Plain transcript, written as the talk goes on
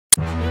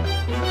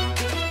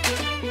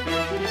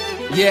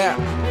Yeah.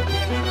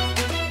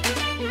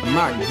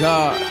 My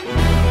God.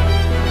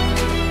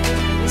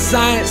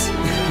 Science.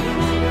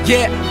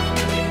 Yeah.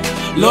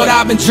 Lord,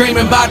 I've been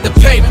dreaming about the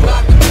paper.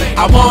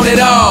 I want it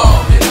all.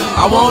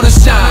 I wanna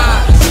shine.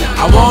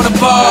 I wanna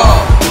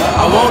ball.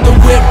 I want the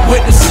whip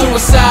with the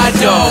suicide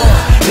door.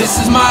 This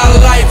is my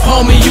life,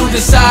 homie, you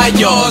decide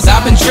yours.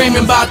 I've been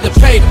dreaming about the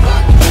paper.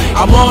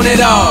 I want it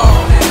all.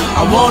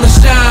 I wanna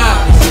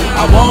shine.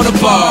 I wanna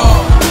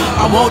ball.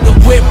 I want the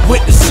whip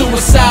with the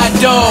suicide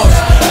doors.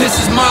 This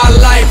is my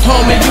life,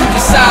 homie, you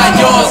decide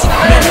yours.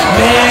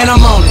 Man, I'm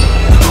on it.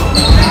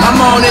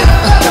 I'm on it.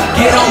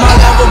 Get on my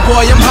level,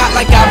 boy, I'm hot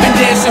like I've been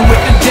dancing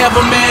with the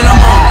devil, man, I'm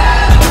on it.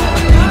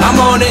 I'm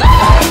on it.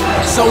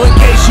 So in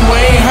case you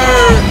ain't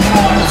heard,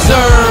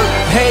 observe,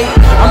 hey,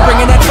 I'm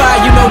bringing that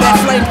fire, you know that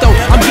flame though.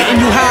 I'm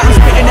getting you high, I'm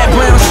spitting that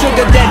brown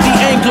sugar, that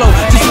D-Anglo.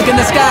 Just look in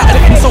the sky,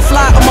 looking so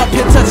fly, I'm up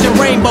here touching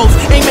rainbows.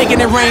 Ain't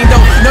making it rain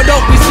though, no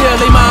don't be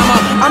silly mama.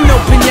 I'm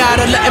no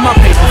pinata, letting my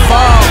paper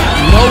fall.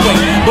 No way,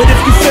 but if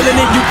you feeling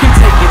it, you can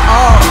take it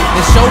all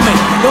and show me.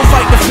 Don't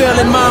fight the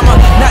feeling mama,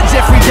 not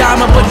Jeffrey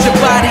Dahmer, but your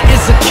body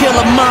is a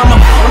killer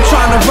mama. I'm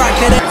trying to rock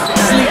that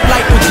sleep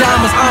like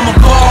pajamas. I'm a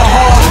ball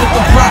hard with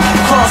the rock,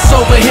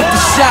 crossover, hit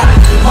the shot.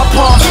 My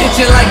palms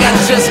itching like I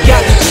just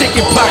got the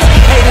chicken pox.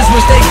 Haters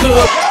wish they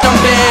could, I'm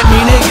bad,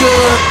 meaning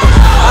good.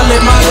 I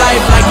live my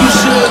life like you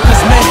should,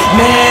 cause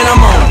man, I'm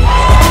on it.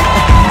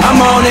 I'm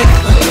on it.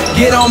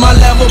 Get on my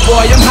level,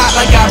 boy, I'm hot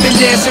like I've been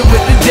dancing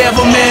with the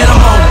devil, man, I'm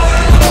on it.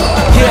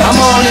 Yeah, I'm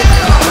on it.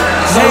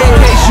 So in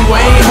case you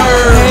ain't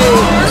heard,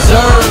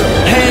 observe,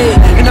 hey,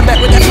 and I'm back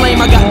with that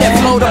flame, I got that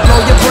flow to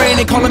blow your brain.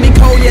 They calling me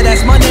cold, yeah,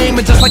 that's my name.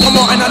 And just like I'm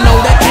on, and I know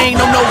that pain,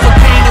 don't know for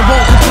pain and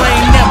won't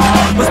complain, never.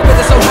 But spit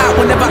it so hot,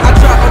 whenever I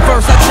drop a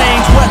verse, I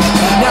change what?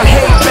 Now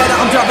hey, better,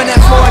 I'm dropping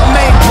that Floyd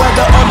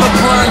Mayweather on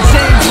LeBron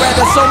James,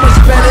 rather so much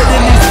better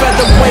than these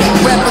featherweight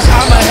rappers.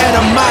 I'm ahead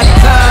of my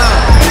time,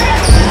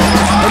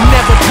 and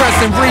never press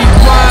and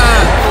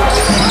rewind.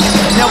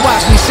 Now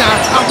watch me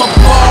shine, I'm a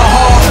ball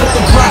hard with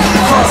the rock,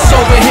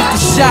 crossover, hit the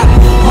shot.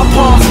 My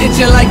palms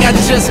itching like I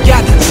just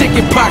got the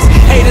chicken pox.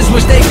 Haters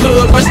wish they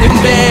could, but they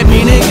bad,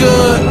 meaning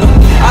good.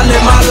 I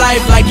live my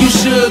life like you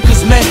should,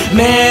 cause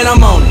man, I'm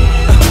on it.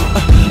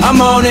 I'm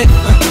on it.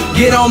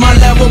 Get on my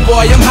level,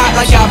 boy, I'm hot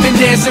like I've been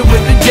dancing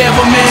with the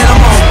devil, man,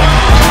 I'm on it.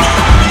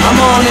 I'm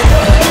on it.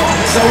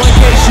 So in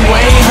case you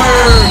ain't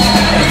heard,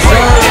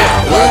 observe,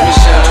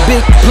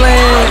 big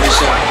plans,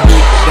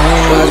 big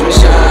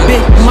things,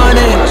 big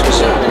money,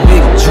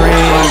 big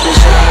dreams,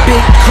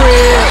 big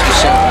crib,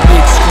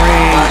 big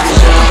screen.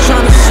 I'm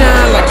tryna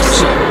shine like a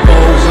Super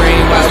Bowl ring.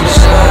 Watch me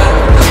shine,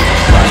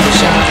 watch me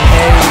shine,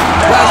 hey,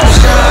 watch me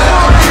shine,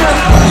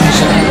 watch me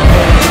shine,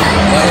 hey,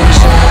 watch me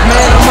shine.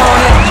 Man, I'm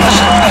on it,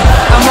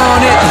 I'm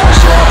on it,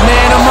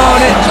 man, I'm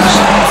on it,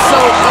 I'm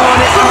so on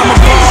it. I'm a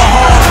ball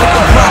hard with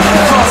the rock,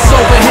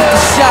 crossover, hit the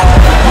shot.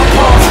 My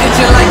palms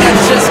itching like I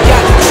just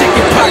got the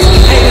chicken pox.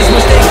 Haters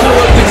wish they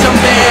could, bitch, I'm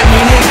bad,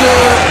 meaning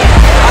good.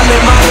 I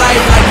live my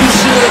life like you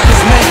should,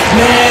 cause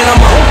man,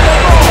 I'm on it.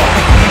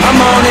 I'm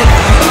on it.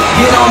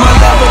 Get on my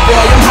level,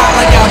 boy, I'm hot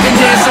like I've been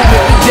dancing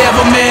with the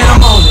devil, man,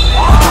 I'm on it.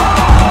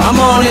 I'm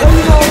on it.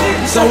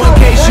 So in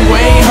case you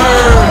ain't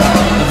heard,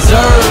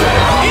 observe.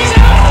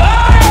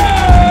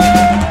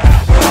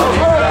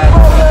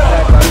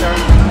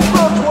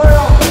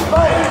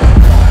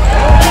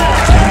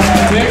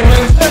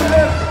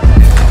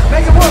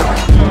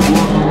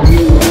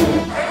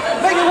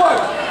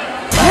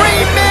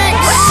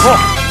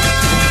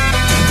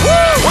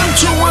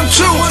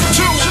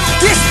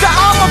 This the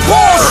I'm a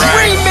Boss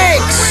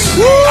remix.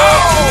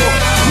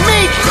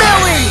 Meet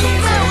Millie.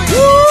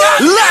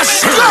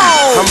 Let's go.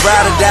 I'm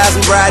riding dies,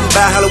 I'm riding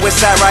by Hollywood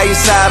side, right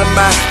inside of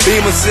my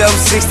Beamer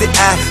 760i.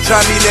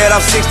 Try me let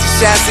off 60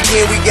 shots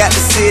again. We got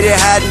the city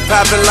hiding,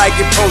 popping like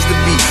it's supposed to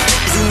be.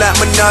 Do not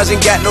menage,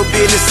 ain't got no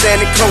business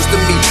standing close to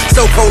me.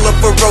 So cold up,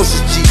 ferocious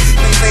G.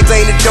 Things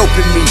ain't a dope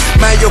in me.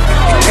 Mind your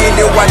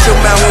business, watch your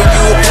mouth when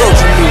you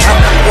approaching me. I'm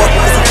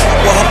walking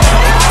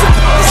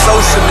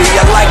socially,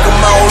 I like them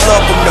all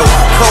up, I'm no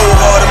cold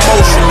hard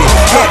emotionally.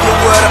 Get me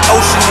where the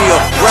ocean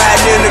is,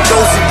 riding in the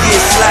ghost and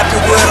get slapped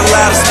with a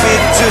lot of spit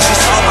till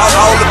she's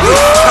all of it.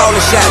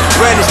 Calling shot,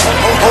 running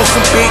on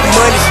some big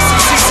money.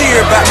 See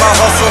her about my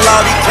hustle,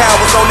 all these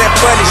cowards on that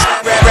funny shit.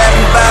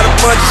 Rapping about a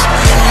bunch of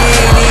shit, you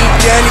ain't even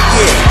done it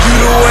yet. You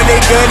the one they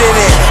gunning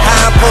at,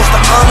 how I'm supposed to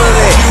honor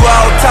that? You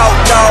all talk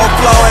dog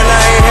flow and I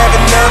ain't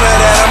having none of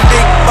that. I'm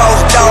big boss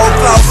dog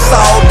floss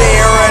all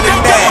day running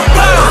back.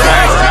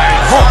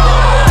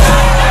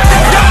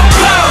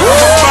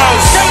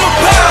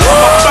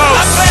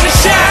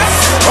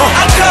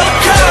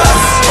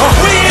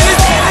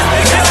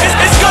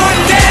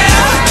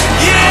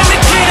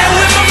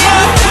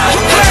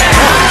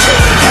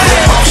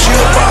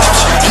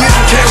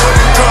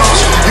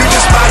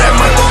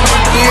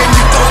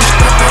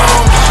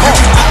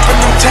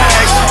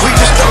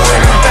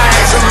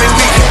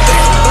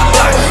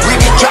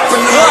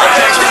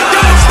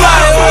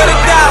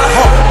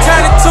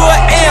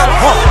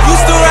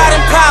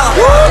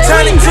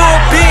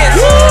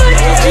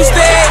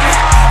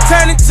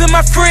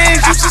 My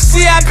friends used to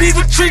see how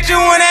people treat you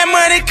when that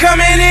money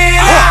coming in.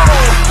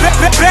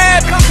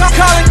 Bad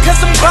calling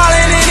cause I'm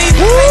ballin' and these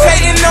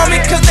hating on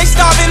me cause they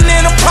starving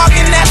in a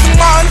parking at the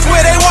Martins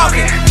where they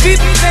walking. These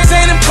things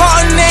ain't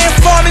important, they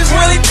informants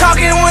really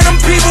talking when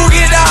them people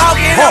get to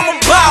hawking. I'm a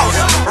boss,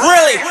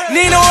 really,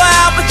 Nino or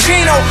Al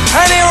Pacino.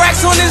 100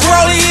 racks on this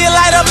rollie, it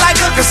light up like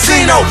a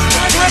casino.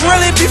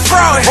 Really be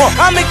fraudin',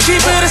 I'ma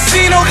keep it a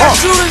casino. Got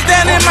shooters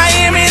down in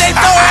Miami, they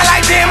throw it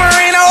like Dan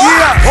Marino.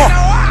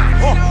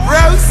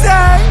 Rose.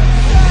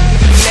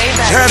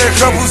 Had a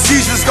couple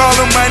seizures, call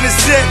them minor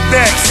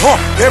setbacks.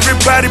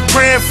 Everybody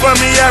praying for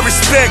me, I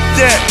respect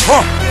that.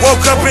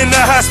 Woke up in the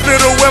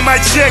hospital where my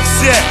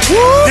check's at.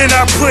 Then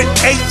I put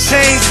 8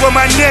 chains where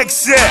my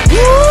neck's at.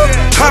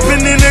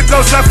 Hopping in the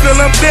ghost, I feel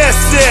I'm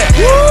best at.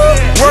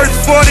 Worth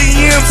 40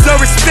 M's, so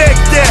respect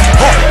that.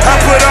 I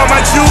put all my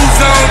jewels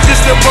on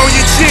just to bone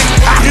your chick.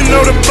 You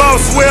know the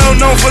boss well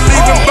known for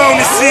leaving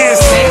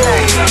bonuses.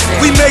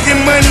 We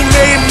making money,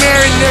 made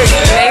marinate.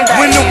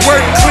 When the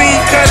work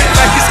clean, cut it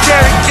like it's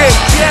carrot cake.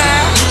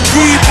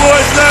 These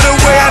boys love the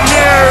way I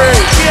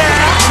narrate.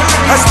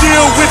 I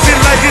still whip it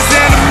like it's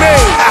anime.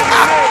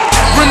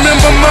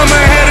 Remember mama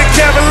had a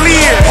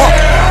Cavalier.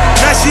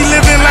 Now she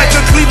living like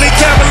a Cleveland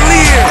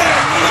Cavalier.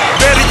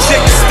 Better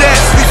check the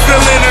stats, we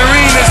fillin'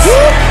 arenas.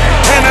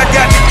 And I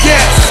got the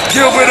cats,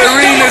 Gilbert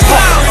Arenas.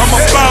 I'm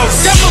a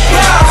boss,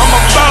 I'm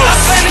a boss. I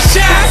play the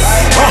shots,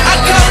 I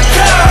call the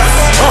calls.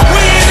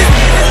 We in it,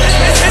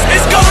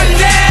 it's going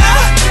down.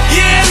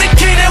 Yeah,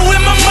 indicated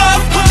with my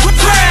motherfucking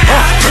crowd.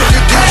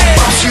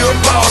 You a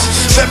boss,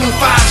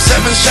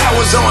 757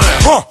 showers on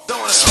it.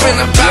 Spend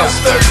about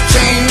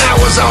 13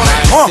 hours on it.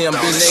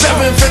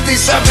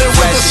 757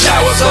 with the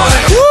showers on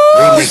it.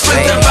 We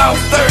spent about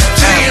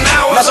 13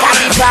 hours on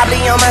it.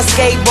 Probably on my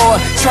skateboard,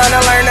 trying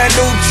to learn a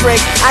new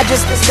trick. I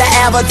just missed the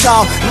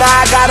avatar, now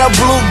I got a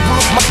blue.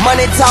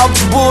 Money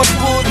talks, bull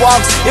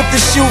walks. If the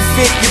shoe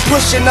fit, you're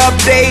pushing up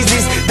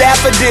daisies,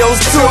 daffodils,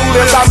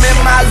 tulips. I'm in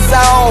my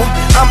zone,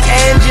 I'm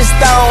Angie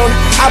Stone.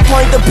 I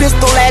point the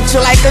pistol at you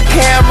like a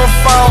camera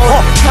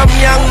phone. I'm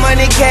young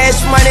money, cash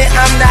money,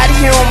 I'm not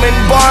human.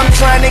 Boy, I'm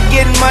trying to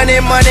get money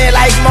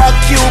like Mark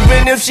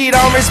Cuban. If she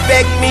don't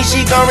respect me,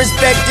 she gon'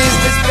 respect this.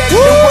 The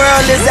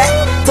world is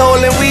a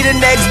asshole and we the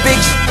next big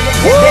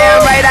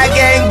damn right, I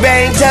gang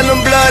bang, tell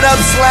them blood up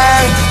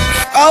slime.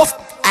 Oh,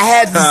 I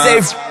had to say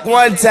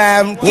one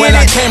time. When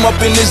I came up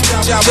in this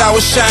bitch, I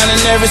was shining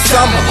every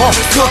summer.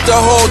 Cooked the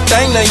whole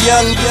thing, the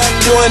young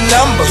doing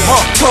numbers.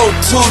 Code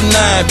 29,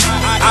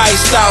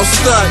 iced out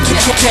stunt.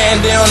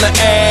 Candy on the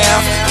air,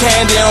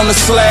 candy on the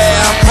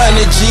slab.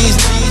 100 G's,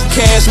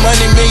 cash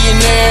money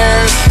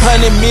millionaires.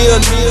 100 mil,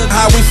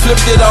 how we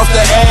flipped it off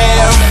the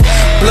air.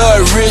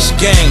 Blood rich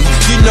gang,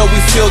 you know we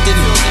filthy.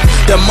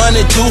 The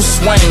money do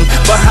swing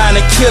behind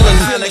the killing.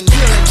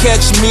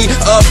 Catch me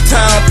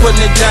uptown,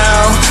 putting it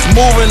down.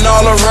 Moving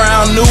all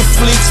around, new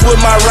fleets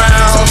with my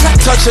rounds.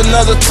 Touch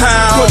another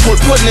town,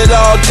 putting it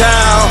all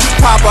down.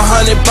 Pop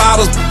 100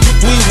 bottles,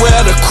 we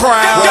wear the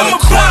crown. I'm a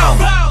clown.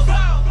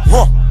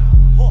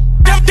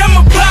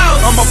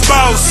 I'm a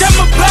boss. I'm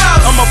a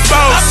boss. I'm a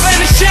boss. I play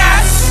the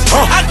shots.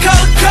 I call